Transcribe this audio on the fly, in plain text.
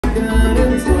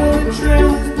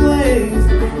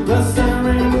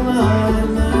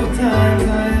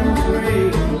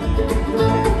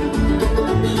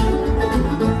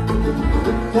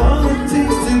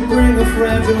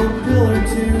fragile pillar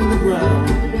to the ground.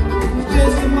 It's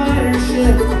just a minor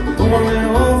shift or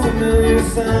an old familiar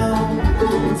sound.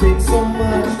 It takes so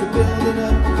much to build it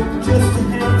up, just to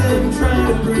have them try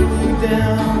to bring you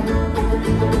down.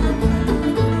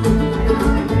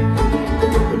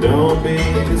 But don't be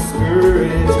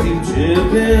discouraged, keep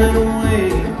chipping away.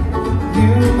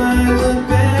 You might look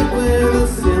back with a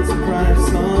sense of pride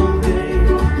someday.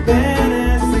 Bad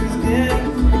as things get,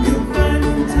 you'll find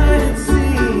in time it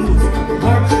seems.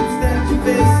 Hardships that you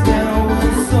face now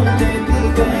will someday be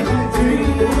back in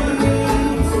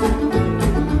dreams.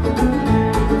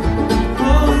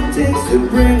 All it takes to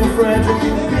bring a fragile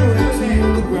pillar to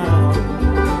the ground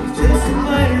is just a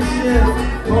minor shift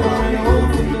or an old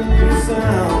familiar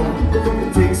sound.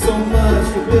 It takes so much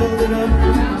to build it up,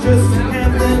 just to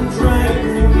have them try to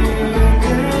bring you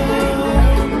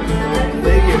down.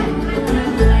 Thank you.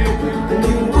 And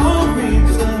you won't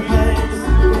reach the heights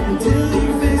until you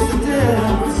face the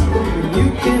depths. You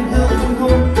can't help but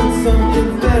hope that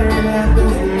something better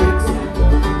happens next.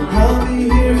 I'll be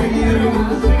here for you,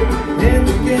 and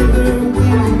together we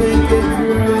will make it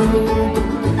through.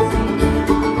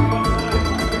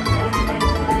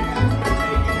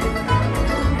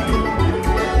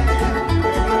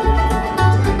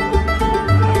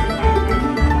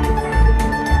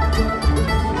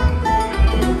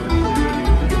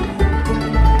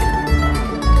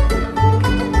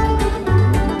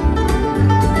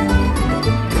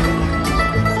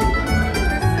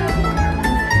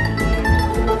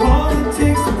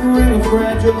 Bring a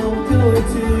fragile pillar to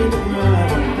the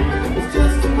ground. It's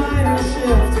just a minor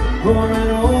shift or an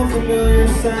old familiar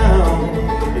sound.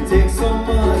 It takes so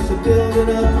much to build it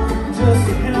up, just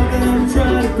to have them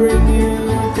try to bring you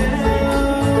down.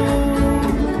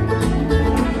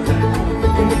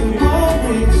 And you won't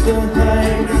reach the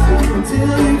heights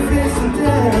until you face the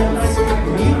depths.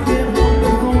 You can't help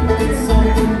but hope that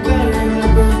something better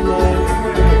happens next.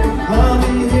 I'll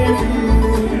be here for you,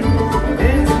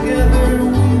 and together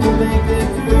make it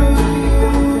through.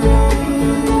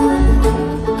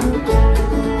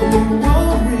 And we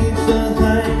won't reach the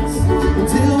heights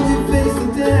until we face the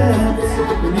depths.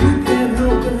 And you can't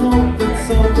help but hope that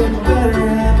something better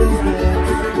happens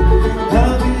next.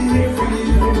 I'll be here for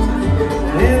you,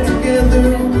 and together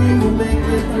we will make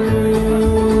it through.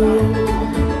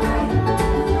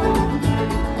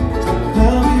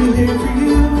 I'll be here for you.